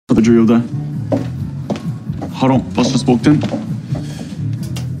the drill though. Hold on, boss just walked in.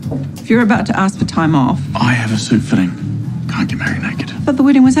 If you're about to ask for time off... I have a suit fitting. Can't get married naked. But the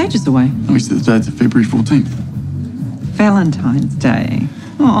wedding was ages away. We said the date's February 14th. Valentine's Day.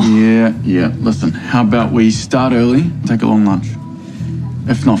 Oh. Yeah. Listen, how about we start early, take a long lunch?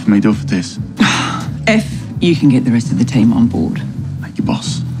 If not for me, do it for Tess. If you can get the rest of the team on board. Thank you,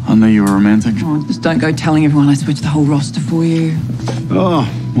 boss. I know you were romantic. Oh, just don't go telling everyone I switched the whole roster for you. Oh,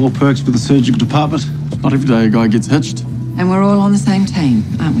 more perks for the surgical department. Not every day a guy gets hitched. And we're all on the same team,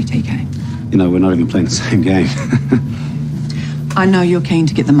 aren't we, TK? You know, we're not even playing the same game. I know you're keen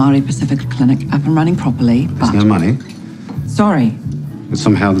to get the Māori Pacific Clinic up and running properly, but... There's no money. Sorry. But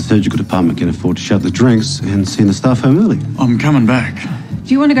somehow the surgical department can afford to shut the drinks and send the staff home early. I'm coming back.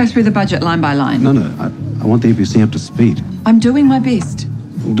 Do you want to go through the budget line by line? No. I want the EPC up to speed. I'm doing my best.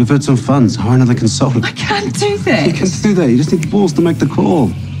 We'll divert some funds, hire another consultant. I can't do that. You can do that. You just need balls to make the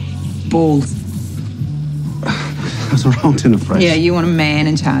call. Balls. That's a wrong turn of phrase. Yeah, you want a man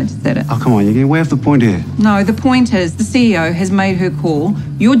in charge, is that it? Oh, come on, you're getting way off the point here. No, the point is the CEO has made her call.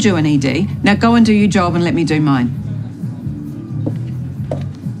 You're due an ED. Now go and do your job and let me do mine.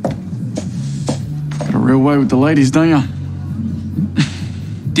 Got a real way with the ladies, don't you?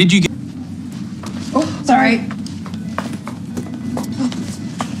 Did you get... Oh, sorry.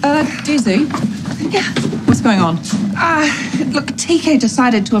 Desi? Yeah. What's going on? Look, TK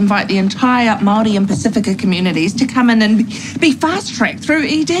decided to invite the entire Māori and Pacifica communities to come in and be fast-tracked through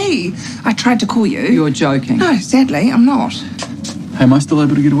ED. I tried to call you. You're joking. No, sadly, I'm not. Hey, am I still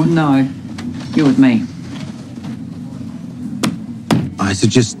able to get away? No. You're with me. I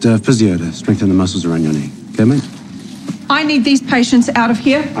suggest physio to strengthen the muscles around your knee. Okay, mate? I need these patients out of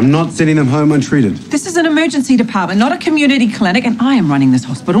here. I'm not sending them home untreated. This is an emergency department, not a community clinic, and I am running this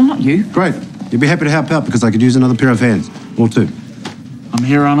hospital, not you. Great. You'd be happy to help out because I could use another pair of hands. Or two. I'm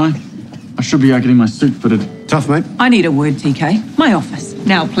here, aren't I? I should be out getting my suit fitted. Tough, mate. I need a word, TK. My office.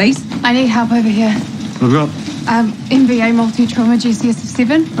 Now, please. I need help over here. What have we got? MVA multi-trauma GCS of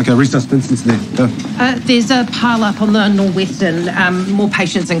 7. Okay, restart Vincent's there. Go. There's a pile up on the northwestern. More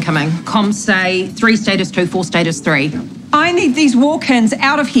patients incoming. Comms say 3 status 2, 4 status 3. I need these walk-ins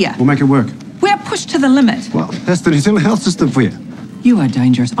out of here. We'll make it work. We are pushed to the limit. Well, that's the New Zealand health system for you. You are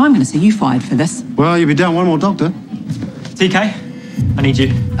dangerous. I'm going to see you fired for this. Well, you'll be down one more doctor. TK, I need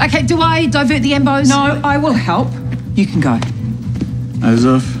you. Okay, do I divert the embos? No, I will help. You can go. As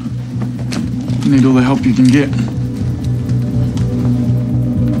if. You need all the help you can get.